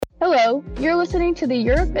Hello, you're listening to the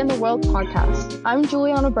Europe and the World podcast. I'm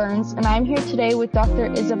Juliana Burns, and I'm here today with Dr.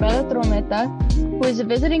 Isabella Trometa, who is a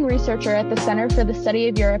visiting researcher at the Center for the Study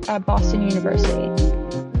of Europe at Boston University.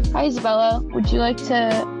 Hi, Isabella. Would you like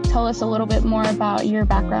to tell us a little bit more about your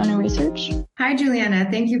background and research? Hi, Juliana.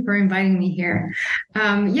 Thank you for inviting me here.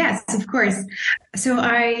 Yes, of course. So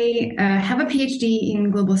I have a PhD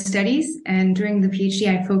in global studies, and during the PhD,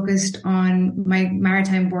 I focused on my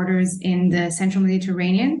maritime borders in the central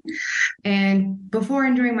Mediterranean. And before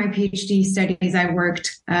and during my PhD studies, I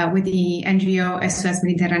worked with the NGO SOS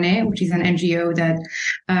Méditerranée, which is an NGO that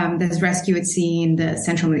does rescue at sea in the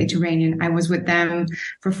central Mediterranean. I was with them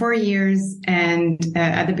for 4 years, and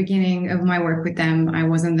at the beginning of my work with them, I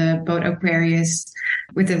was on the boat Aquarius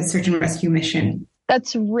with a search and rescue mission.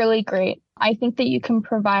 That's really great. I think that you can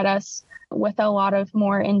provide us with a lot of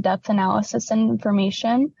more in-depth analysis and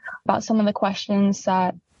information about some of the questions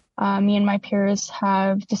that me and my peers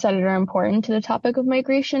have decided are important to the topic of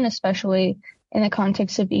migration, especially in the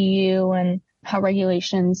context of EU and how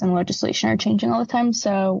regulations and legislation are changing all the time.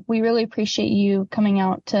 So we really appreciate you coming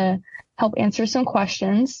out to help answer some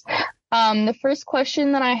questions. The first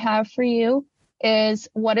question that I have for you is,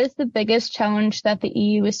 what is the biggest challenge that the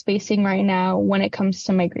EU is facing right now when it comes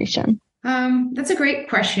to migration? That's a great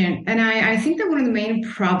question. And I think that one of the main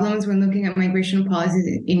problems when looking at migration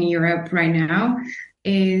policies in Europe right now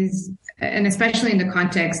is, and especially in the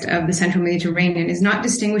context of the central Mediterranean, is not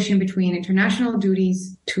distinguishing between international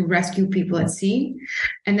duties to rescue people at sea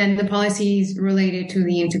and then the policies related to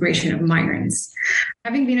the integration of migrants.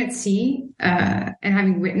 Having been at sea and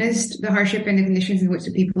having witnessed the hardship and the conditions in which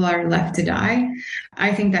the people are left to die,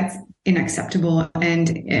 I think that's unacceptable. And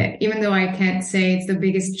even though I can't say it's the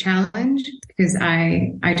biggest challenge, because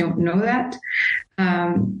I don't know that,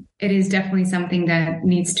 it is definitely something that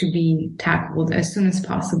needs to be tackled as soon as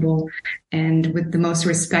possible and with the most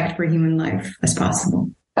respect for human life as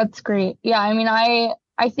possible. That's great. Yeah, I mean,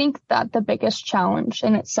 I think that the biggest challenge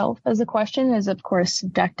in itself as a question is, of course,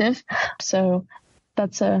 subjective. So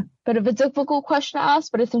that's a bit of a difficult question to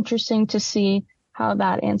ask, but it's interesting to see how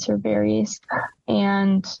that answer varies.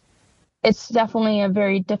 And it's definitely a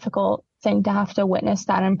very difficult thing to have to witness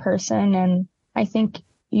that in person. And I think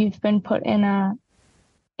you've been put in a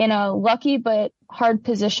lucky but hard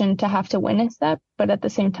position to have to witness that. But at the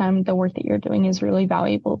same time, the work that you're doing is really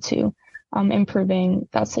valuable to improving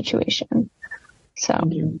that situation. So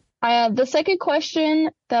the second question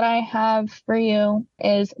that I have for you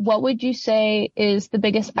is, what would you say is the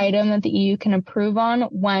biggest item that the EU can improve on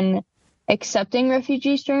when accepting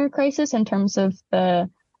refugees during a crisis in terms of the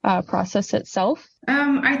process itself?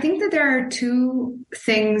 I think that there are two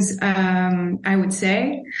things I would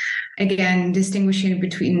say. Again, distinguishing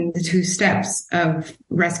between the two steps of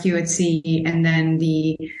rescue at sea and then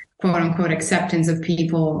the quote-unquote acceptance of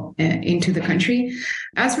people into the country.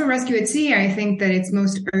 As for rescue at sea, I think that it's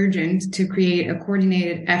most urgent to create a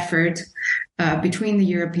coordinated effort between the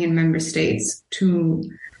European member states to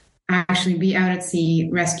actually be out at sea,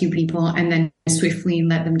 rescue people, and then swiftly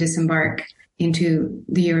let them disembark into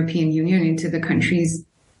the European Union, into the countries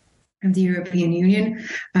of the European Union,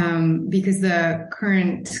 because the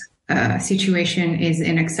current situation is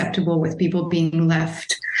unacceptable, with people being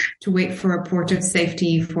left to wait for a port of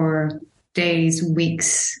safety for days,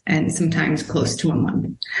 weeks, and sometimes close to a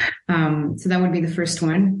month. So that would be the first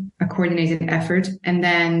one, a coordinated effort. And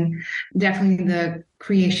then definitely the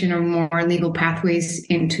creation of more legal pathways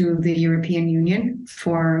into the European Union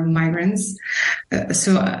for migrants,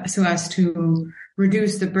 so as to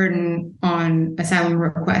reduce the burden on asylum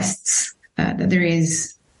requests that there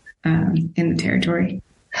is in the territory.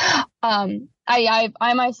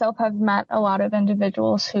 I myself have met a lot of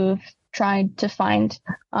individuals who've tried to find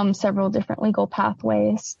several different legal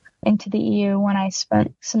pathways into the EU when I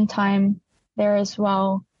spent some time there as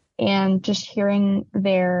well. And just hearing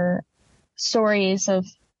their stories of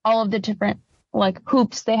all of the different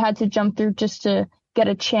hoops they had to jump through just to get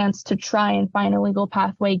a chance to try and find a legal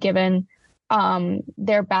pathway given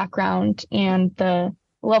their background and the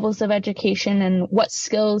levels of education and what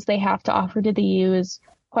skills they have to offer to the EU is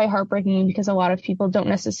quite heartbreaking, because a lot of people don't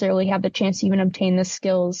necessarily have the chance to even obtain the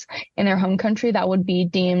skills in their home country that would be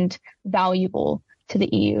deemed valuable to the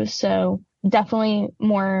EU. So definitely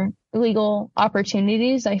more legal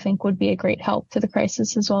opportunities, I think, would be a great help to the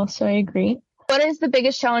crisis as well. So I agree. What is the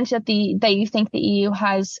biggest challenge that you think the EU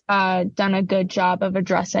has done a good job of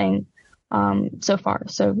addressing so far?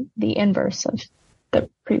 So the inverse of the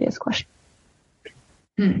previous question.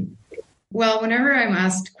 Well, whenever I'm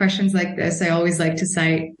asked questions like this, I always like to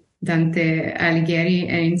cite Dante Alighieri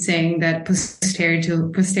and in saying that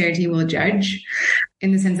posterity will judge.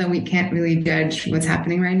 in the sense that we can't really judge what's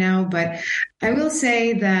happening right now. But I will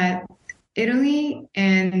say that Italy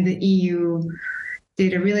and the EU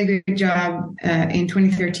did a really good job in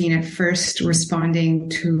 2013 at first responding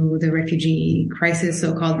to the refugee crisis,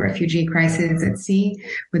 so-called refugee crisis at sea,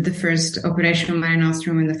 with the first Operation Mare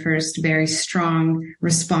Nostrum and the first very strong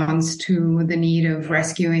response to the need of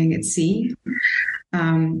rescuing at sea.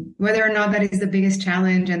 Whether or not that is the biggest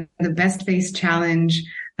challenge and the best faced challenge,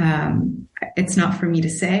 it's not for me to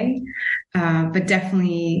say, but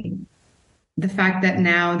definitely the fact that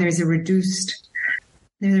now there's a reduced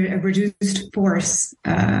force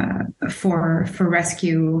for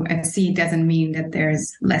rescue at sea doesn't mean that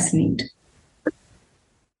there's less need.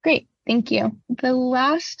 Great, thank you. The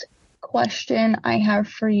last question I have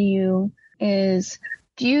for you is,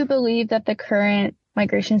 do you believe that the current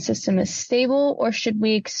migration system is stable, or should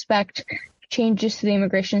we expect changes to the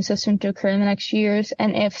immigration system to occur in the next few years?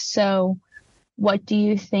 And if so, what do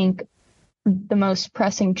you think the most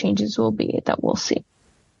pressing changes will be that we'll see?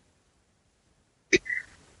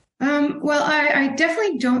 Well, I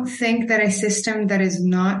definitely don't think that a system that is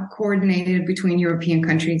not coordinated between European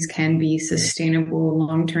countries can be sustainable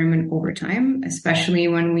long-term and over time, especially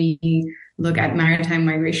when we look at maritime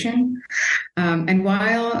migration. And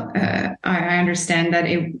while I understand that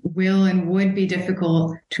it will and would be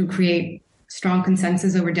difficult to create strong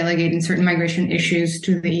consensus over delegating certain migration issues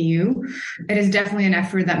to the EU, it is definitely an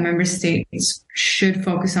effort that member states should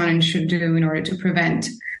focus on and should do in order to prevent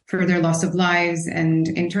further loss of lives and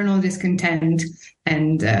internal discontent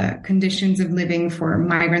and conditions of living for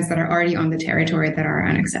migrants that are already on the territory that are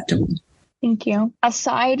unacceptable. Thank you.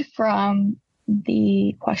 Aside from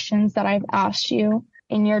the questions that I've asked you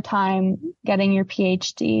in your time getting your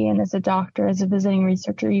PhD and as a doctor, as a visiting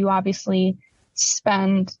researcher, you obviously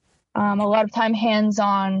spend a lot of time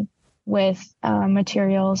hands-on with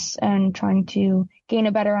materials and trying to gain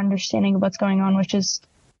a better understanding of what's going on, which is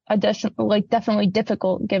definitely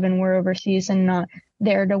difficult given we're overseas and not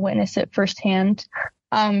there to witness it firsthand.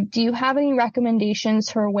 Do you have any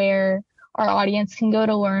recommendations for where our audience can go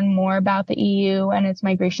to learn more about the EU and its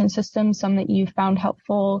migration system, some that you found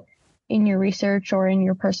helpful in your research or in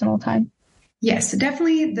your personal time? Yes,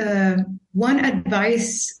 definitely. The one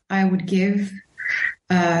advice I would give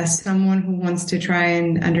someone who wants to try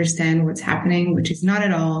and understand what's happening, which is not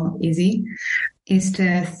at all easy, is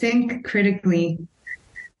to think critically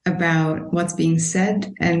about what's being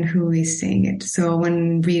said and who is saying it. So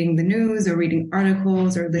when reading the news or reading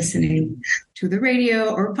articles or listening to the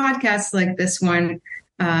radio or podcasts like this one,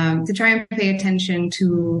 to try and pay attention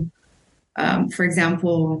to, for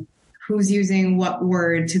example, who's using what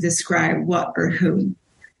word to describe what or who,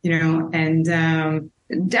 and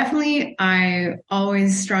definitely I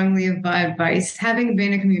always strongly advise, having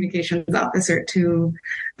been a communications officer, to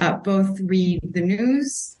both read the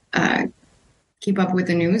news, keep up with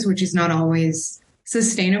the news, which is not always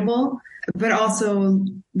sustainable, but also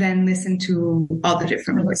then listen to all the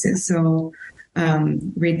different voices. So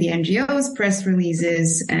read the NGOs, press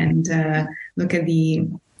releases, and look at the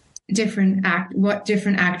what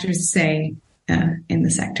different actors say in the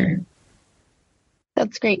sector.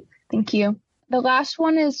 That's great. Thank you. The last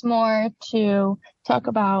one is more to talk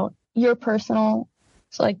about your personal,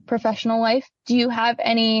 professional life. Do you have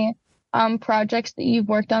any projects that you've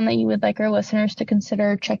worked on that you would like our listeners to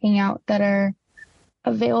consider checking out that are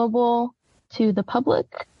available to the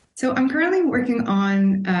public? So I'm currently working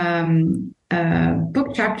on a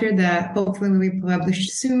book chapter that hopefully will be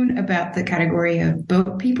published soon about the category of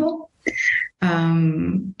boat people.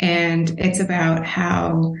 And it's about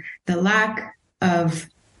how the lack of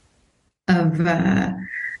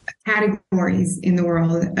categories in the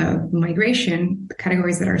world of migration,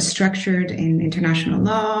 categories that are structured in international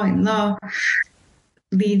law and law,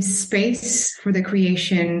 leaves space for the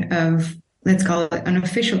creation of, let's call it,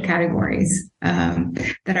 unofficial categories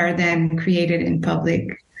that are then created in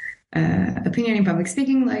public opinion, in public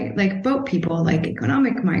speaking, like boat people, like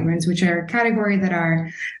economic migrants, which are a category that are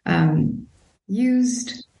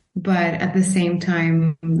used, but at the same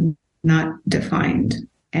time not defined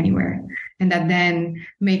anywhere. And that then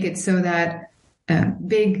make it so that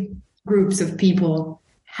big groups of people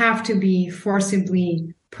have to be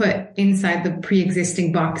forcibly put inside the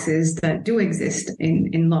pre-existing boxes that do exist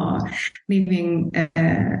in law, leaving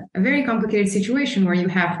a very complicated situation where you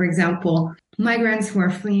have, for example, migrants who are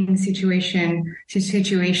fleeing situations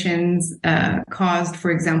caused, for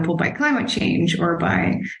example, by climate change or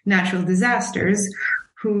by natural disasters,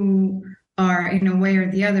 who are in a way or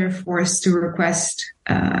the other forced to request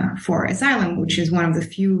for asylum, which is one of the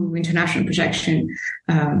few international protection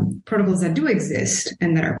protocols that do exist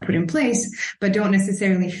and that are put in place, but don't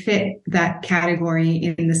necessarily fit that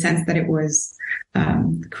category in the sense that it was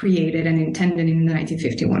created and intended in the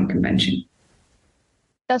 1951 convention.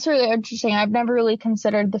 That's really interesting. I've never really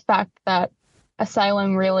considered the fact that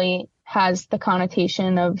asylum really has the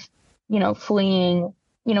connotation of, fleeing,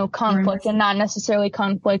 conflict, and not necessarily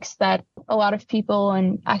conflicts that a lot of people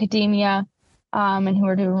in academia and who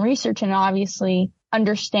are doing research and obviously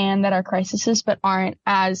understand that are crises, but aren't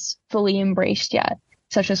as fully embraced yet,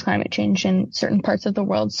 such as climate change in certain parts of the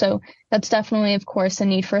world. So that's definitely, of course, a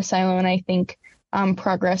need for asylum. And I think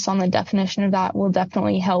progress on the definition of that will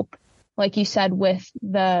definitely help, like you said, with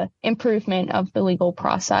the improvement of the legal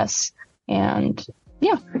process. And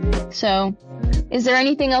yeah, so is there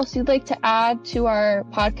anything else you'd like to add to our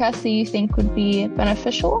podcast that you think would be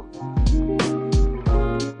beneficial?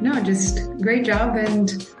 No, just great job and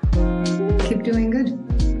keep doing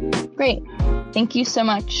good. Great. Thank you so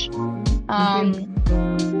much.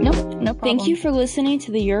 No problem. Thank you for listening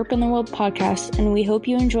to the Europe and the World podcast, and we hope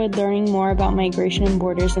you enjoyed learning more about migration and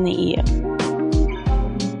borders in the EU.